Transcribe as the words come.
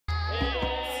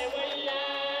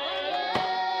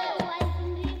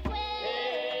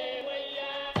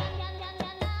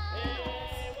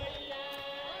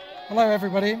Hello,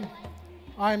 everybody.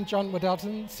 I'm John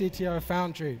Wadelton, CTO of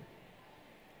Foundry.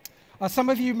 Some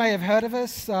of you may have heard of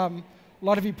us. A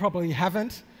lot of you probably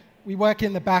haven't. We work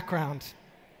in the background.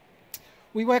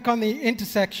 We work on the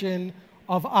intersection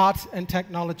of art and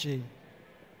technology.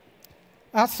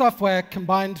 Our software,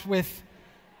 combined with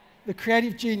the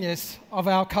creative genius of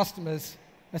our customers,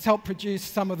 has helped produce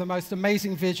some of the most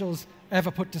amazing visuals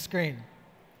ever put to screen.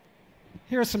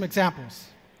 Here are some examples.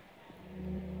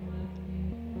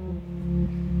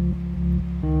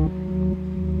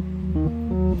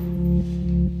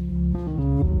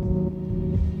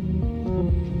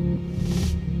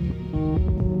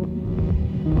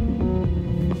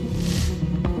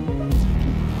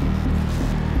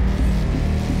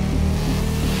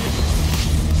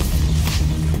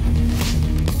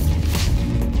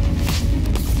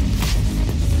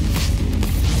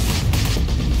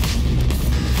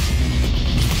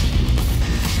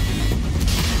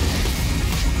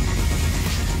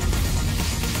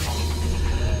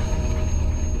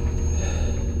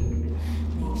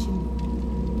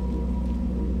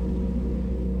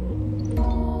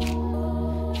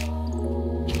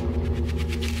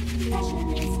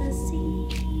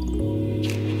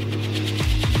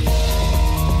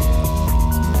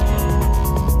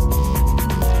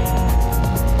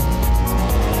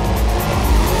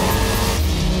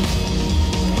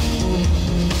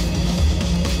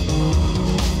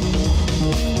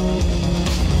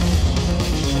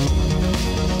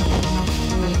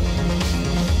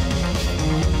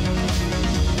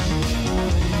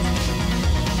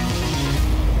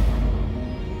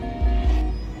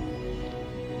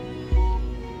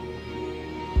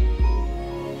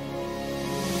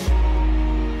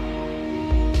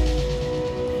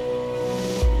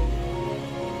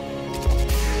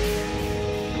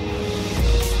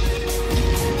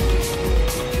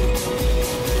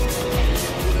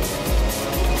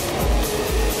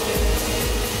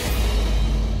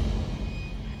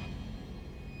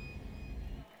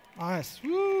 Nice.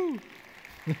 Woo!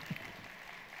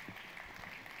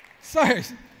 So,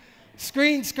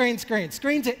 screens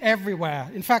are everywhere.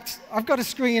 In fact, I've got a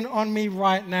screen on me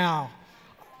right now.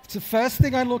 It's the first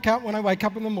thing I look at when I wake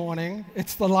up in the morning.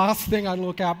 It's the last thing I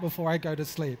look at before I go to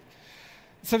sleep.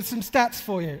 So some stats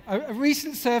for you. A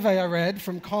recent survey I read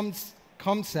from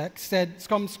ComScore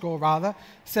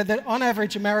said that on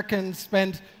average Americans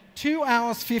spend 2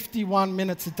 hours 51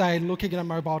 minutes a day looking at a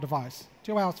mobile device.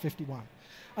 2 hours 51.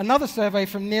 Another survey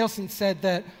from Nielsen said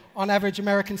that on average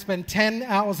Americans spend 10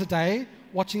 hours a day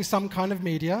watching some kind of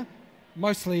media,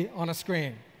 mostly on a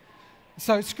screen.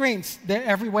 So screens, they're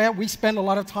everywhere. We spend a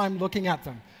lot of time looking at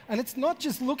them. And it's not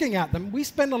just looking at them. We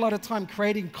spend a lot of time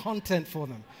creating content for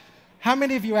them. How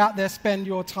many of you out there spend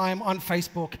your time on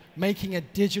Facebook making a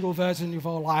digital version of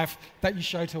your life that you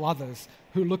show to others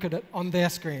who look at it on their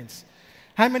screens?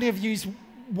 How many of you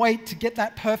wait to get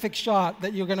that perfect shot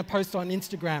that you're going to post on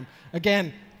Instagram,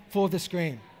 again, for the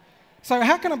screen? So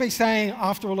how can I be saying,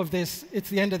 after all of this, it's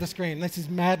the end of the screen? This is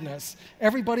madness.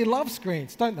 Everybody loves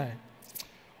screens, don't they?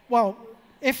 Well,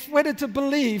 if we're to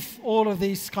believe all of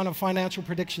these kind of financial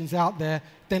predictions out there,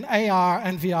 then AR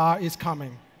and VR is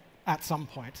coming at some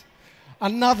point.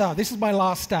 This is my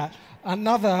last stat,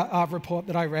 another report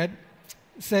that I read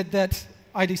said that,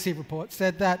 IDC report,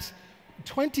 said that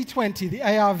 2020, the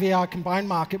AR/VR combined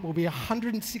market will be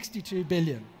 162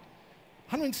 billion.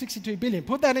 162 billion.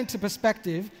 Put that into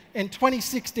perspective, in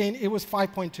 2016, it was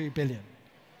 5.2 billion.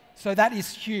 So that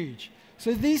is huge.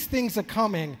 So these things are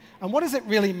coming, and what does it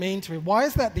really mean to it? Why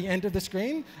is that the end of the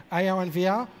screen, AR and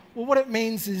VR? Well, what it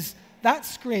means is that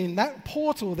screen, that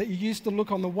portal that you used to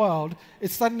look on the world,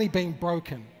 is suddenly being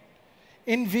broken.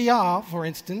 In VR, for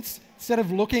instance, instead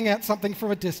of looking at something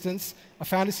from a distance, a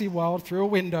fantasy world, through a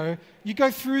window, you go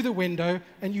through the window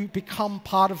and you become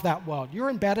part of that world. You're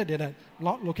embedded in it,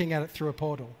 not looking at it through a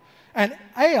portal. And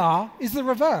AR is the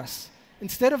reverse.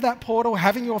 Instead of that portal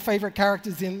having your favorite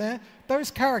characters in there,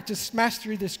 those characters smash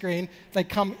through the screen, they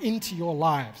come into your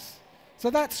lives. So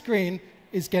that screen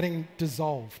is getting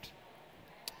dissolved.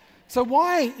 So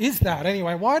why is that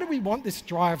anyway? Why do we want this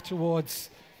drive towards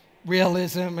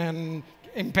realism and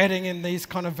embedding in these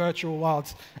kind of virtual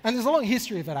worlds? And there's a long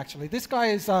history of it, actually. This guy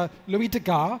is Louis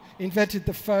Degas, invented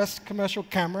the first commercial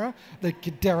camera, the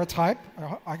daguerreotype.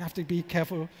 I have to be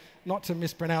careful not to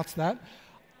mispronounce that.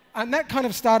 And that kind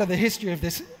of started the history of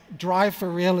this drive for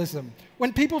realism.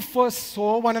 When people first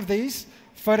saw one of these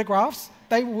photographs,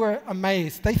 they were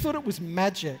amazed. They thought it was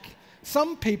magic.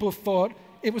 Some people thought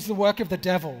it was the work of the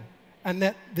devil and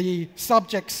that the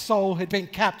subject's soul had been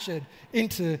captured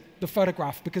into the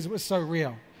photograph because it was so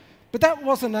real. But that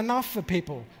wasn't enough for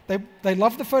people. They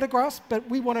loved the photographs, but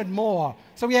we wanted more.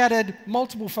 So we added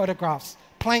multiple photographs,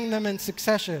 playing them in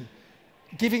succession,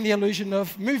 giving the illusion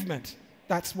of movement.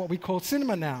 That's what we call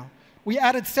cinema now. We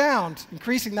added sound,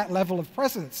 increasing that level of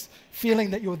presence, feeling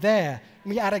that you're there.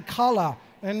 And we added color.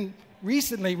 And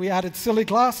recently, we added silly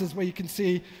glasses where you can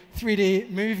see 3D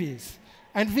movies.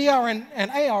 And VR and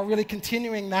AR really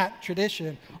continuing that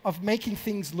tradition of making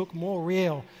things look more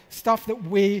real, stuff that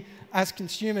we as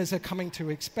consumers are coming to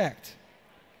expect.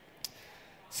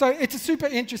 So it's a super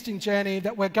interesting journey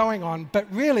that we're going on, but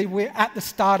really we're at the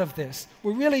start of this.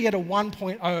 We're really at a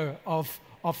 1.0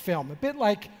 of film, a bit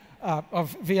like,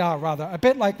 of VR rather, a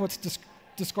bit like what's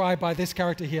described by this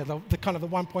character here, the kind of the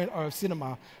 1.0 of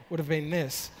cinema would have been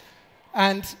this.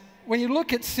 And when you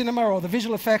look at cinema or the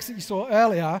visual effects that you saw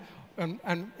earlier,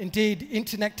 and indeed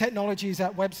internet technologies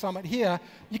at Web Summit here,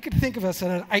 you could think of us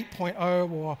at an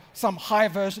 8.0 or some high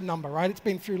version number, right? It's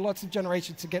been through lots of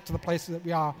generations to get to the place that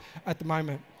we are at the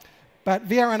moment. But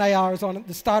VR and AR is on at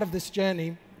the start of this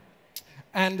journey,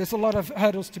 and there's a lot of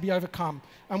hurdles to be overcome.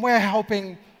 And we're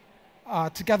helping,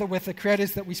 together with the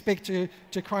creators that we speak to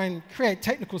try and create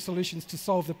technical solutions to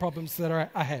solve the problems that are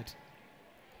ahead.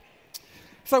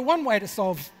 So one way to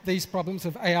solve these problems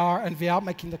of AR and VR,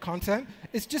 making the content,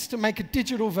 is just to make a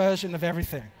digital version of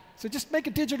everything. So just make a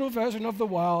digital version of the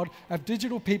world, have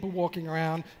digital people walking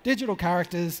around, digital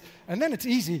characters, and then it's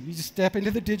easy. You just step into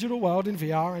the digital world in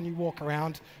VR and you walk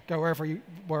around, go wherever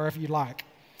you like.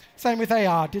 Same with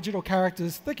AR, digital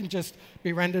characters, they can just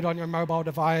be rendered on your mobile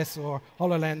device or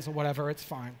HoloLens or whatever, it's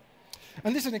fine.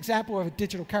 And this is an example of a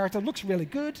digital character. It looks really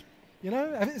good. You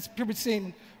know, it's probably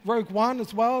seen Rogue One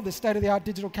as well, the state-of-the-art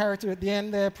digital character at the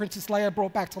end there, Princess Leia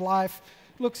brought back to life.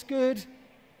 Looks good,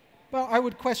 but I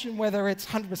would question whether it's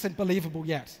 100% believable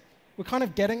yet. We're kind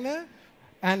of getting there,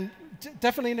 and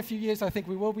definitely in a few years I think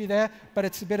we will be there, but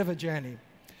it's a bit of a journey.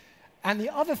 And the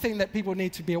other thing that people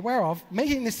need to be aware of,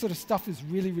 making this sort of stuff is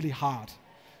really, really hard.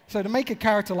 So to make a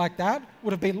character like that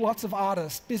would have been lots of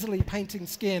artists busily painting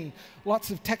skin,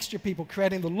 lots of texture people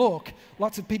creating the look,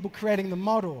 lots of people creating the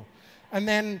model. And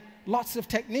then lots of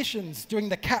technicians doing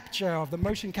the capture of the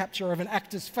motion capture of an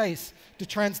actor's face to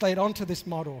translate onto this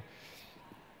model.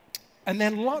 And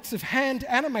then lots of hand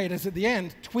animators at the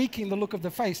end tweaking the look of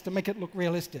the face to make it look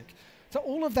realistic. So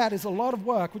all of that is a lot of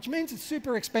work, which means it's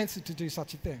super expensive to do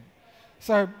such a thing.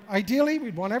 So ideally,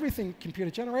 we'd want everything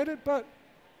computer generated, but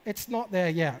it's not there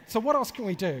yet. So what else can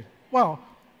we do? Well,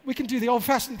 we can do the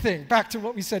old-fashioned thing, back to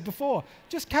what we said before.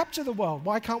 Just capture the world.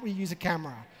 Why can't we use a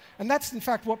camera? And that's, in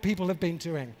fact, what people have been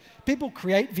doing. People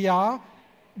create VR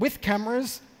with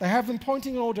cameras. They have them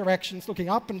pointing in all directions, looking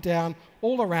up and down,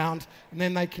 all around, and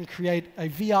then they can create a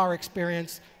VR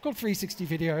experience called 360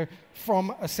 video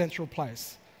from a central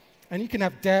place. And you can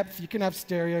have depth, you can have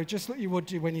stereo, just like you would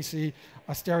do when you see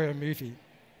a stereo movie.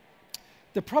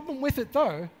 The problem with it,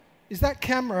 though, is that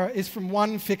camera is from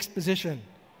one fixed position.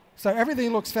 So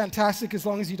everything looks fantastic as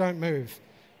long as you don't move.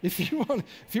 If you want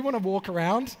to walk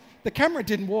around, the camera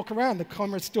didn't walk around. The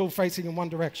camera's still facing in one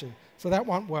direction. So that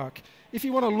won't work. If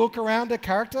you want to look around a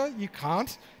character, you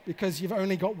can't because you've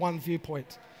only got one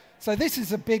viewpoint. So this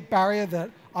is a big barrier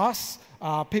that us,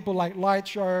 people like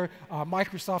Lightshow,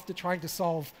 Microsoft are trying to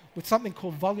solve with something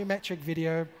called volumetric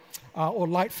video or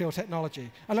light field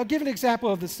technology. And I'll give an example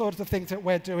of the sorts of things that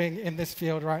we're doing in this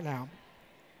field right now.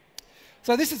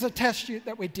 So this is a test shoot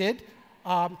that we did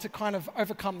to kind of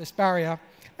overcome this barrier.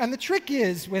 And the trick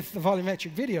is, with the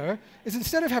volumetric video, is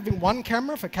instead of having one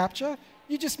camera for capture,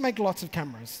 you just make lots of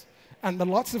cameras. And the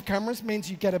lots of cameras means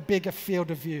you get a bigger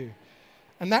field of view.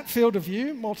 And that field of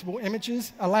view, multiple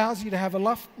images, allows you to have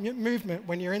enough movement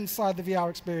when you're inside the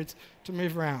VR experience to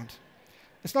move around.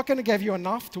 It's not going to give you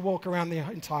enough to walk around the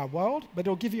entire world, but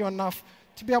it'll give you enough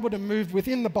to be able to move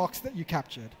within the box that you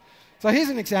captured. So here's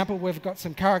an example. We've got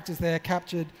some characters there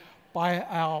captured by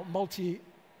our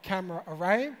multi-camera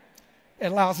array. It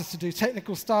allows us to do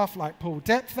technical stuff like pull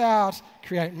depth out,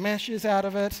 create meshes out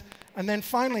of it, and then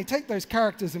finally take those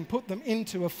characters and put them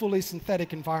into a fully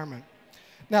synthetic environment.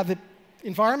 Now, the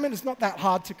environment is not that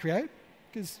hard to create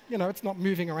because, you know, it's not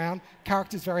moving around.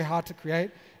 Characters very hard to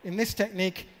create. In this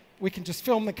technique, we can just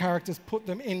film the characters, put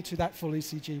them into that fully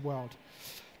CG world.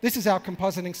 This is our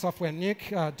compositing software,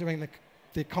 Nuke, doing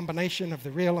the combination of the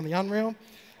real and the unreal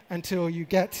until you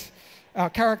get our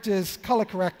characters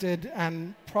color-corrected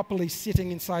and properly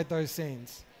sitting inside those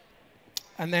scenes.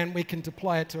 And then we can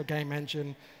deploy it to a game engine.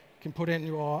 You can put in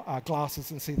your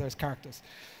glasses and see those characters.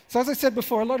 So as I said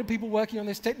before, a lot of people working on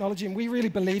this technology, and we really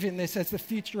believe in this as the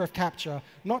future of capture.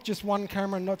 Not just one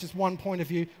camera, not just one point of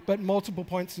view, but multiple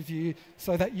points of view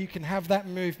so that you can have that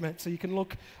movement, so you can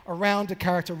look around a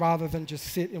character rather than just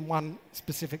sit in one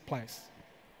specific place.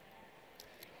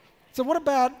 So what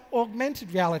about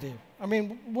augmented reality? I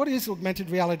mean, what is augmented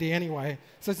reality anyway?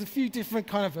 So there's a few different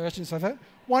kind of versions of it.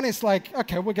 One is like,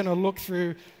 okay, we're going to look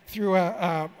through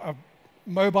a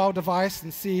mobile device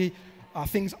and see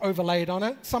things overlaid on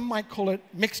it. Some might call it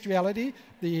mixed reality,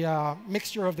 the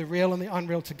mixture of the real and the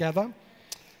unreal together.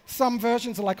 Some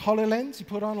versions are like HoloLens. You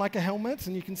put on like a helmet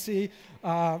and you can see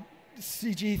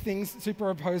CG things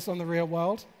superimposed on the real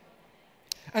world.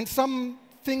 And some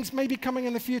things may be coming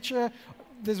in the future.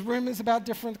 There's rumors about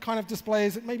different kind of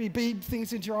displays that maybe beam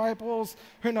things into your eyeballs,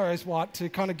 who knows what, to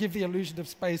kind of give the illusion of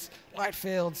space, light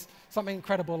fields, something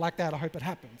incredible like that. I hope it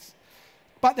happens.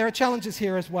 But there are challenges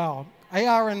here as well.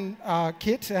 AR and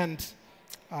Kit and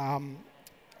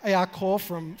AR Core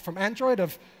from Android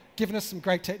have given us some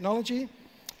great technology,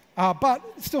 but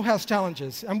it still has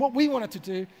challenges. And what we wanted to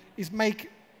do is make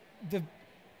the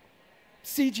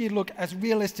CG look as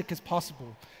realistic as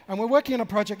possible. And we're working on a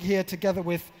project here together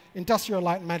with Industrial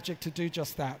Light and Magic to do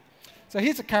just that. So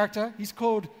here's a character. He's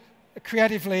called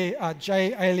creatively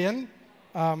J-Alien.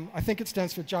 I think it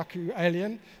stands for Jakku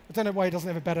Alien. I don't know why he doesn't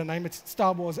have a better name. It's a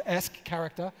Star Wars-esque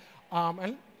character.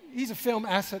 And he's a film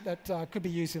asset that could be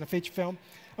used in a feature film.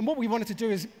 And what we wanted to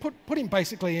do is put him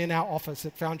basically in our office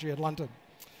at Foundry in London.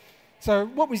 So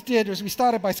what we did is we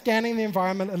started by scanning the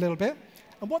environment a little bit.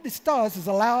 And what this does is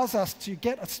allows us to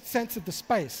get a sense of the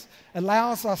space,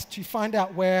 allows us to find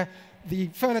out where the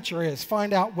furniture is,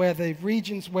 find out where the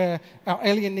regions where our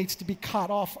alien needs to be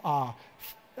cut off are,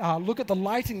 look at the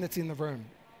lighting that's in the room.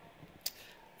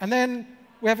 And then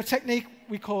we have a technique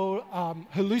we call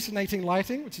hallucinating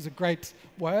lighting, which is a great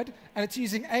word. And it's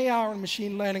using AR and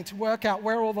machine learning to work out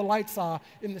where all the lights are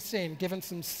in the scene, given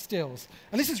some stills.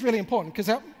 And this is really important,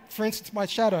 because for instance, my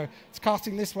shadow, it's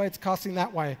casting this way, it's casting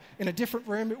that way. In a different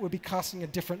room, it would be casting a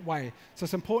different way. So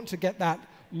it's important to get that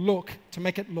look, to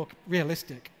make it look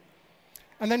realistic.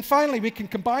 And then finally, we can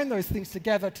combine those things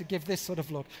together to give this sort of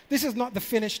look. This is not the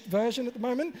finished version at the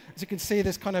moment. As you can see,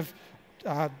 there's kind of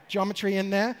geometry in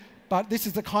there. But this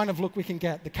is the kind of look we can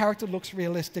get. The character looks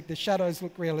realistic, the shadows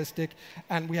look realistic,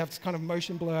 and we have this kind of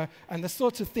motion blur, and the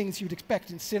sorts of things you'd expect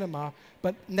in cinema,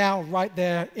 but now right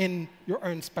there in your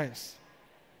own space.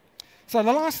 So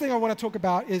the last thing I want to talk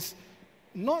about is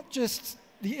not just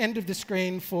the end of the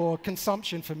screen for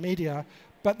consumption for media,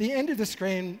 but the end of the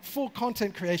screen for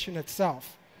content creation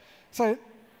itself. So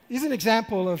here's an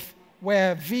example of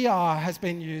where VR has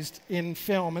been used in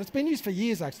film, and it's been used for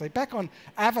years, actually. Back on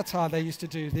Avatar, they used to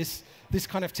do this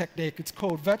kind of technique. It's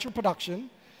called virtual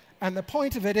production, and the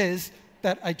point of it is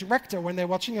that a director, when they're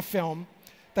watching a film,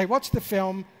 they watch the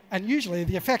film, and usually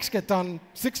the effects get done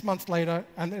 6 months later,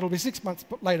 and it'll be 6 months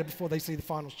later before they see the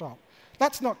final shot.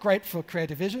 That's not great for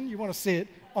creative vision. You want to see it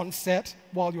on set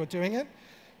while you're doing it.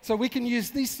 So we can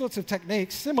use these sorts of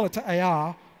techniques, similar to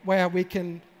AR, where we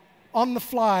can on the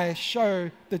fly show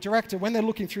the director, when they're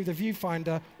looking through the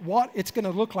viewfinder, what it's going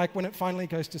to look like when it finally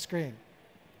goes to screen.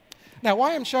 Now,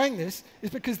 why I'm showing this is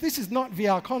because this is not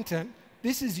VR content.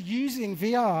 This is using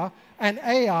VR and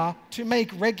AR to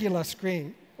make regular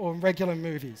screen or regular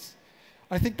movies.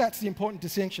 I think that's the important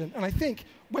distinction. And I think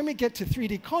when we get to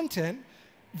 3D content,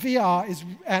 VR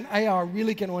and AR are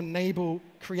really going to enable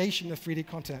creation of 3D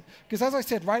content. Because as I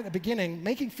said right at the beginning,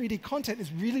 making 3D content is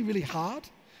really, really hard.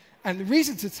 And the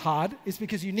reasons it's hard is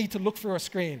because you need to look through a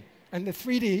screen. And the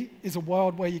 3D is a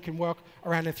world where you can work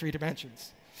around in 3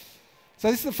 dimensions.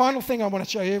 So this is the final thing I want to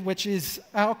show you, which is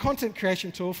our content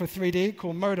creation tool for 3D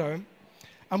called Modo.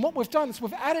 And what we've done is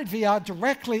we've added VR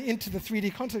directly into the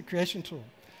 3D content creation tool.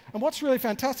 And what's really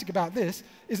fantastic about this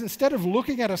is instead of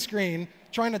looking at a screen,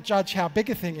 trying to judge how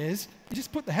big a thing is, you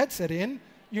just put the headset in,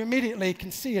 you immediately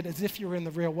can see it as if you're in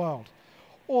the real world.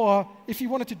 Or if you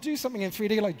wanted to do something in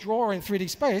 3D, like draw in 3D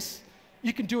space,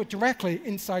 you can do it directly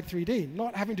inside 3D,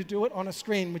 not having to do it on a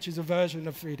screen, which is a version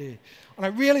of 3D. And I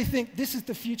really think this is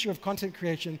the future of content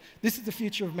creation. This is the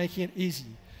future of making it easy.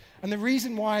 And the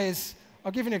reason why is,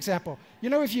 I'll give you an example. You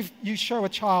know, if you show a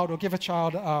child or give a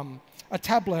child a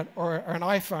tablet or an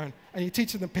iPhone, and you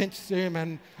teach them to pinch, zoom,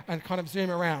 and kind of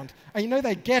zoom around, and you know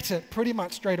they get it pretty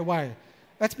much straight away.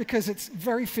 That's because it's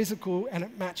very physical and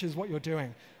it matches what you're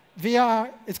doing. VR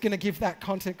is going to give that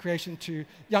content creation to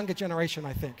younger generation,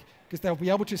 I think, because they'll be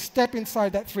able to step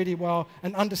inside that 3D world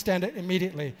and understand it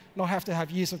immediately, not have to have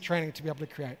years of training to be able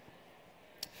to create.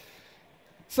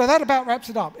 So that about wraps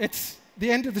it up. It's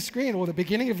the end of the screen or the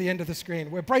beginning of the end of the screen.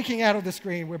 We're breaking out of the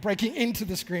screen, we're breaking into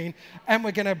the screen, and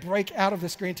we're going to break out of the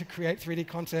screen to create 3D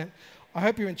content. I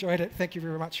hope you enjoyed it. Thank you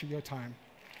very much for your time.